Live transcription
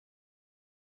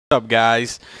What's up,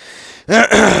 guys?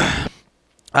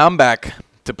 I'm back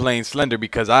to playing Slender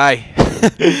because I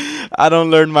don't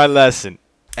learn my lesson,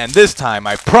 and this time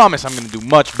I promise I'm gonna do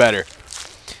much better.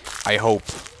 I hope.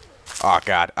 Oh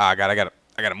God! Oh God! I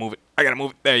gotta move it. I gotta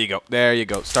move it. There you go. There you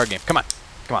go. Start game. Come on.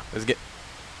 Come on. Let's get.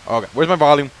 Oh God! Where's my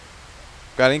volume?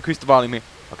 Gotta increase the volume here.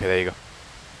 Okay, there you go.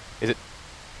 Is it?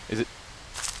 Is it?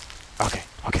 Okay.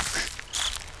 Okay.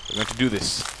 We're going to do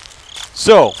this.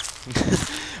 So.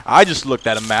 I just looked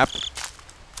at a map,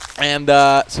 and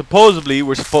supposedly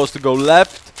we're supposed to go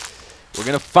left. We're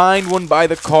gonna find one by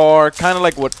the car, kind of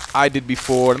like what I did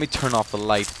before. Let me turn off the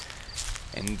light.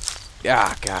 And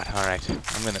God, all right.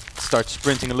 I'm gonna start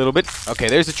sprinting a little bit. Okay,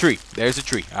 there's a tree. There's a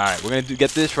tree. All right, we're gonna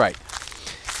get this right.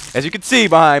 As you can see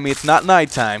behind me, it's not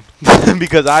nighttime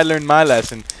because I learned my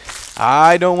lesson.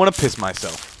 I don't want to piss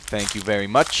myself. Thank you very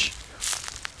much.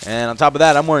 And on top of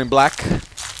that, I'm wearing black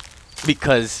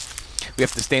because we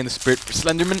have to stay in the spirit for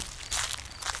Slenderman.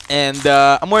 And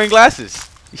I'm wearing glasses.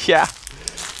 Yeah.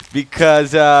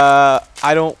 Because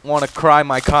I don't want to cry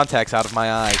my contacts out of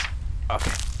my eyes.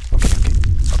 Okay. Okay,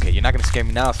 okay. Okay, you're not going to scare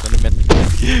me now,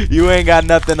 Slenderman. You ain't got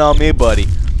nothing on me, buddy.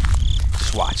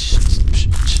 Just watch.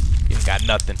 You ain't got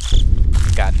nothing. You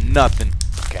ain't got nothing.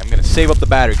 Okay, I'm going to save up the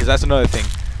battery because that's another thing.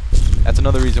 That's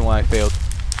another reason why I failed.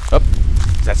 Oh,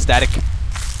 is that static?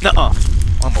 Nuh-uh.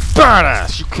 I'm a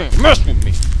badass. You can't mess with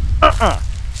me.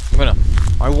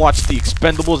 I watched the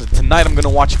Expendables, and tonight I'm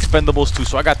gonna watch Expendables too,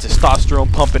 so I got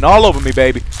testosterone pumping all over me,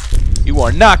 baby. You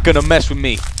are not gonna mess with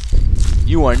me.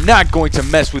 You are not going to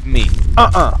mess with me.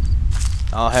 Oh,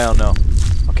 hell no.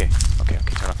 Okay, okay,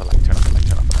 okay, turn off the light, turn off the light,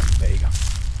 turn off the light. There you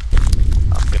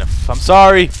go. I'm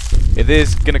sorry. It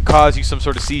is gonna cause you some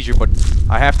sort of seizure, but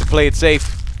I have to play it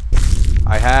safe.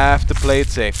 I have to play it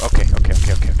safe. Okay, okay,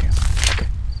 okay, okay, okay. Okay.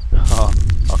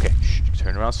 Okay, shh,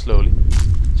 turn around slowly.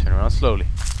 Turn around slowly.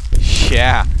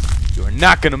 Yeah, you are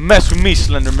not gonna mess with me,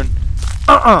 Slenderman.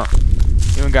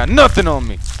 You ain't got nothing on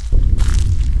me.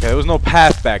 Okay, there was no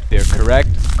path back there, correct?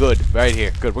 Good, right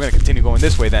here. Good, we're gonna continue going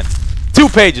this way then. 2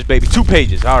 pages, baby, 2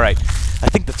 pages. All right. I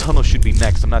think the tunnel should be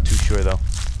next. I'm not too sure though.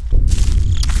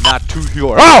 Not too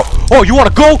sure. Oh! Oh, you wanna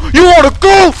go? You wanna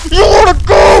go? You wanna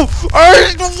go?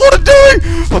 I don't wanna die!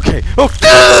 Okay, okay,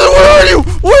 where are you?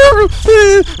 Where are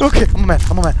you? Okay, I'm a man,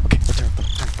 I'm a man. Okay, turn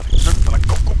the light,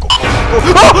 go, go, go, go, go.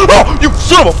 Oh, oh, you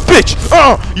son of a bitch!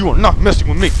 You are not messing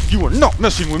with me. You are not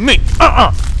messing with me.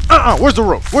 Where's the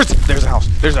road? There's a house.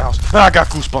 There's a house. I got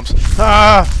goosebumps.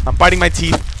 I'm biting my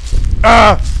teeth.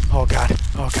 Oh God.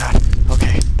 Oh God.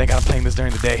 Okay, thank God I'm playing this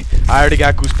during the day. I already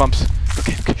got goosebumps.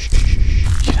 Okay, okay, shh, shh,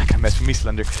 shh. You're not gonna mess with me,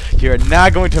 Slender. You're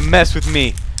not going to mess with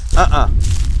me.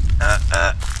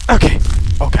 Okay.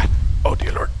 Oh God. Oh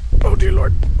dear Lord. Oh dear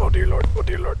Lord. Oh dear Lord. Oh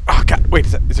dear Lord. Oh God. Wait,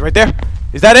 is it right there?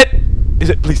 Is that it? Is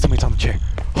it? Please tell me it's on the chair.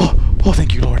 Oh, oh,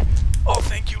 thank you, Lord. Oh,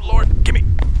 thank you, Lord. Give me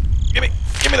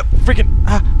the freaking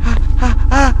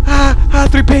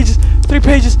 3 pages. 3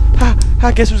 pages.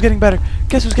 Guess who's getting better?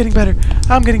 Guess who's getting better?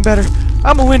 I'm getting better.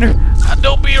 I'm a winner.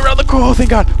 Don't be around the corner. Oh,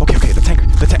 thank God. Okay, okay, the tanker.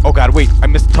 Oh God, wait, I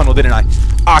missed the tunnel, didn't I?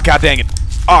 Oh God, dang it.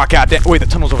 Oh God, dang. Wait, the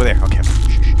tunnel's over there. Okay.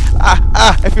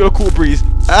 I feel a cool breeze.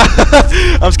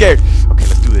 I'm scared. Okay,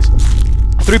 let's do this.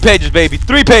 3 pages, baby.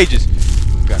 3 pages.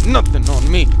 You got nothing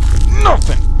on me.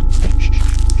 Nothing.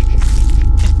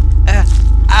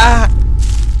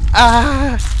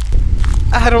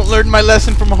 I don't learn my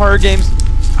lesson from horror games.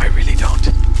 I really don't.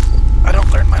 I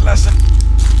don't learn my lesson.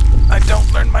 I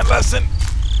don't learn my lesson.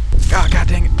 Oh, God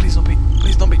dang it. Please don't be.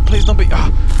 Please don't be. Please don't be.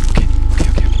 Oh, okay. Okay,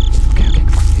 okay, okay. Okay, okay.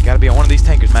 Come on. You gotta be on one of these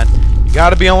tankers, man. You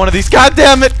gotta be on one of these. God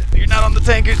damn it. You're not on the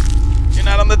tankers. You're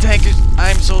not on the tankers.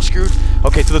 I'm so screwed.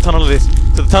 Okay, to the tunnel it is.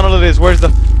 To the tunnel it is. Where's the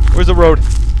road?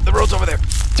 The road's over there.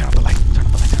 Turn off the light. Turn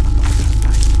off the light. Turn off the light. Turn off the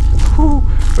light. Whew.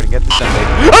 We're gonna get this done,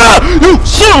 baby. You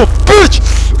son of a bitch!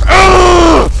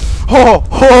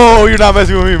 Oh, you're not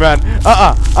messing with me, man.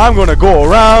 I'm gonna go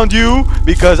around you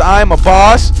because I'm a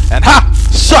boss. And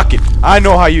suck it. I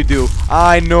know how you do.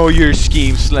 I know your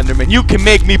scheme, Slenderman. You can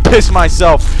make me piss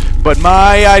myself, but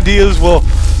my ideas will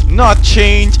not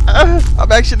change.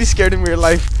 I'm actually scared in real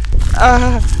life.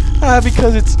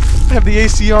 Because I have the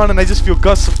AC on and I just feel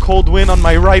gusts of cold wind on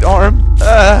my right arm.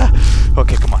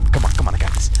 Okay, come on, come on, come on. I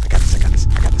got this. I got this. I got this.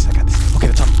 I got this. I got this. Okay,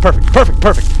 that's on. Perfect. Perfect.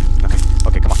 Perfect. Okay.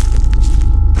 Okay, come on.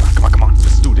 Come on, come on, come on.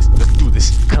 Let's do this. Let's do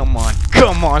this. Come on.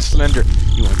 Come on, Slender.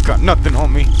 You ain't got nothing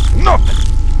on me. Nothing.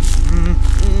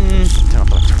 Turn off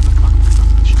the light. Turn off the light. Come on, come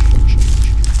on. Shh, shh, shh,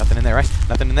 shh. Nothing in there, right?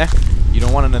 Nothing in there? You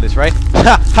don't want none of this, right?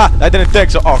 Ha! I didn't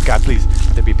think so. Oh, God, please.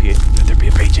 Let there be a page. Let there be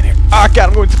a page in here. Oh, God,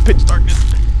 I'm going to pitch darkness.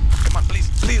 Come on, please.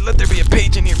 Please, let there be a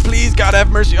page in here. Please. Please, God have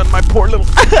mercy on my poor little...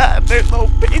 There's no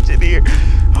page in here.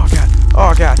 Oh, God.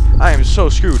 Oh, God. I am so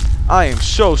screwed. I am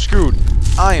so screwed.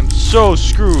 I am so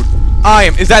screwed.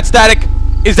 Is that static?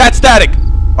 Is that static?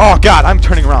 Oh God, I'm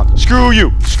turning around. Screw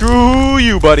you. Screw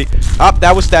you, buddy.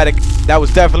 That was static. That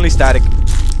was definitely static.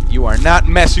 You are not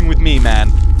messing with me,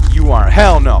 man. You are.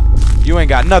 Hell no. You ain't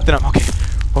got nothing. Okay.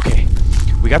 Okay.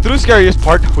 We got through the scariest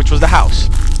part, which was the house.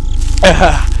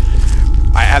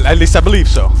 At least I believe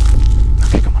so.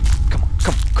 Okay, come on. Come on.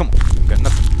 Come on. You ain't got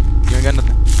nothing. You ain't got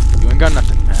nothing. You ain't got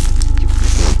nothing, man.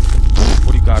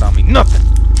 What do you got on me? Nothing.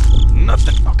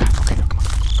 Nothing. Okay. Okay. Come on.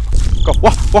 Go.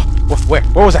 What? Where?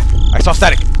 Where was that? I saw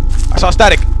static. I saw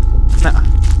static. Nah.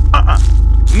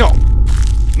 No.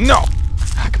 No.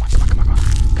 Come on.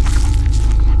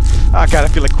 Oh God, I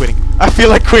feel like quitting. I feel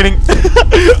like quitting.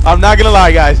 I'm not gonna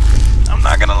lie, guys. I'm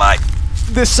not gonna lie.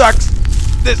 This sucks.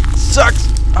 This sucks.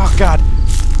 Oh God.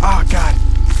 Oh God.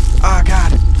 Oh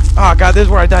God. Oh God, this is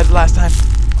where I died the last time.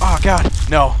 Oh God.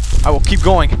 No. I will keep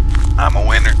going. I'm a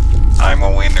winner. I'm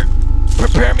a winner.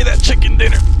 Prepare me that chicken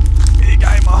dinner.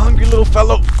 I'm a hungry little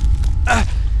fellow. Oh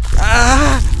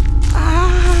God.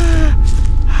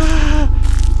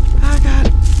 Oh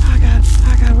God.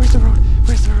 Oh God. Where's the road?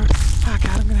 Where's the road? Oh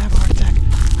God, I'm gonna have a heart attack.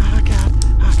 Oh God.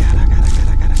 Oh God. Oh God.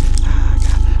 Oh God. Oh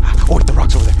God. Oh, wait, the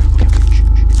rock's over there. Okay.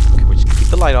 Okay, we're just gonna keep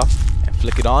the light off and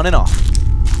flick it on and off.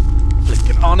 Flick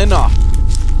it on and off.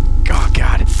 Oh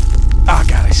God. Oh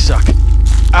God, I suck.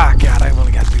 Oh God, I've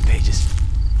only got 3 pages.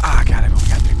 Oh God, I've only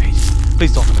got 3 pages.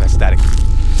 Please don't look at that static.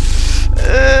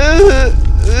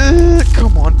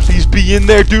 Come on, please be in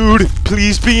there, dude.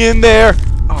 Please be in there.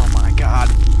 Oh my God.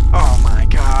 Oh my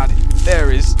God.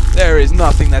 There is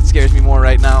nothing that scares me more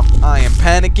right now. I am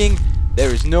panicking.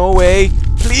 There is no way.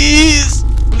 Please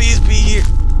be here.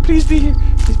 Please be here.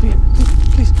 Please be here.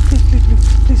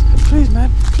 Please,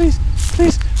 man. Please.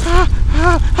 Thank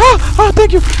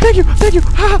you.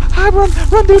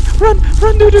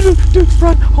 Run, dude,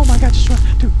 run. Oh my God, just run.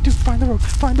 Dude, find the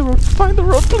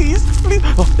road, please.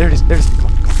 Oh, there it is. Come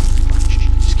on. Shh.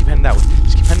 Just keep heading that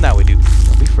way, dude.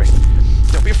 Don't be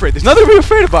afraid. There's nothing to be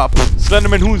afraid about.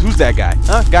 Slenderman, who's that guy?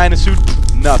 Huh? Guy in a suit?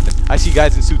 Nothing. I see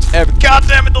guys in suits every. God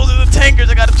damn it, those are the tankers.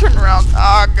 I gotta turn around.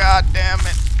 Ah, God damn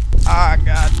it.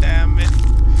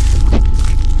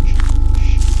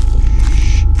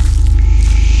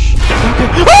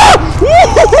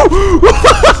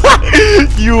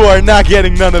 You are not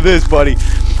getting none of this, buddy.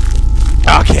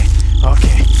 Okay.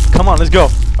 Come on, let's go.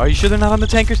 Are you sure they're not on the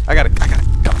tankers? I gotta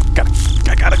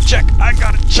check.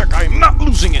 I am not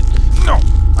losing it. No.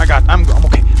 I'm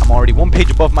okay. I'm already 1 page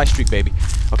above my streak, baby.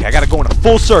 Okay, I gotta go in a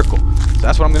full circle. So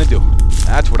that's what I'm gonna do.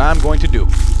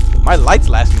 My light's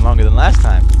lasting longer than last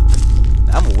time.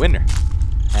 I'm a winner.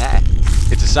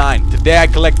 It's a sign. Today I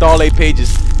collect all 8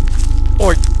 pages.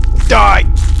 Or die.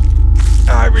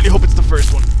 I really hope it's the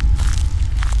first one.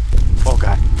 Oh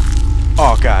God.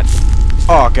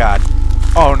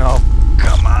 Oh no.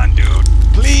 Come on, dude.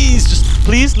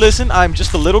 Please listen. I'm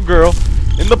just a little girl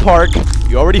in the park.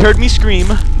 You already heard me scream.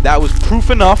 That was proof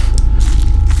enough.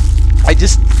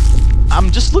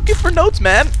 I'm just looking for notes,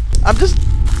 man. I'm just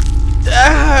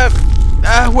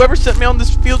whoever sent me on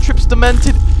this field trip's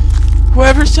demented.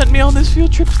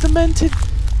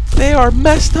 They are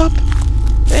messed up.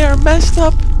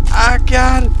 Ah,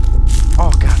 God.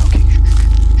 Oh God, okay.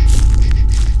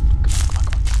 Come on.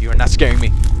 You are not scaring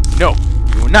me. No,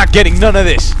 you are not getting none of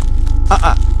this.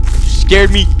 You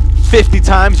scared me 50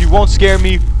 times. You won't scare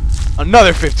me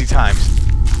another 50 times.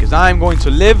 Because I'm going to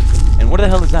live. And what the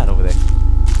hell is that over there?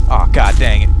 Oh, God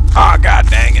dang it.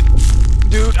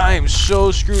 Dude, I am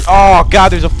so screwed. Oh, God,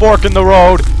 there's a fork in the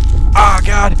road. Oh,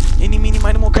 God. Eeny, meeny,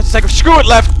 miny, moe, catch a second. Screw it,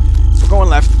 left. We're going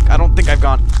left. I don't think I've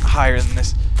gone higher than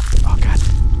this. Oh, God.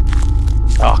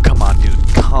 Oh, come on, dude.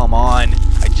 Come on.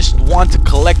 I just want to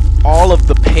collect all of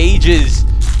the pages.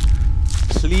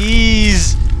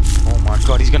 Please. Oh my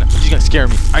God, he's gonna scare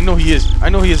me. I know he is.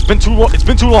 It's been too long.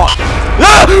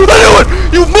 Ah! I knew it!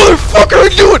 You motherfucker!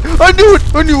 I knew it!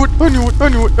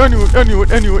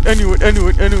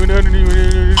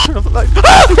 Turn off the light.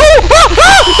 Ah!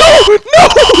 No!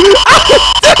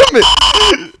 Damn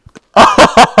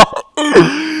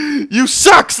it! You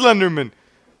suck, Slenderman!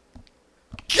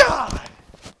 God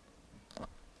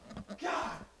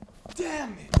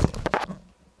damn it!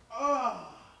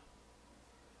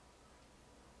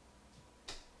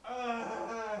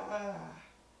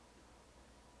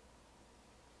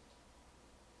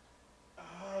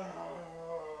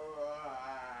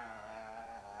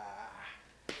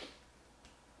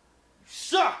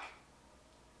 Suck!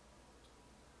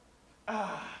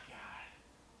 Ah,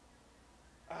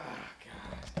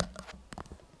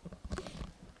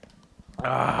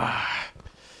 God.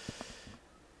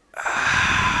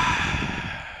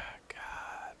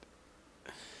 God.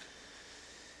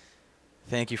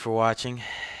 Thank you for watching.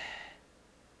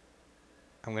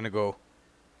 I'm gonna go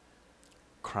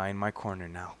cry in my corner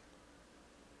now.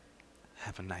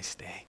 Have a nice day.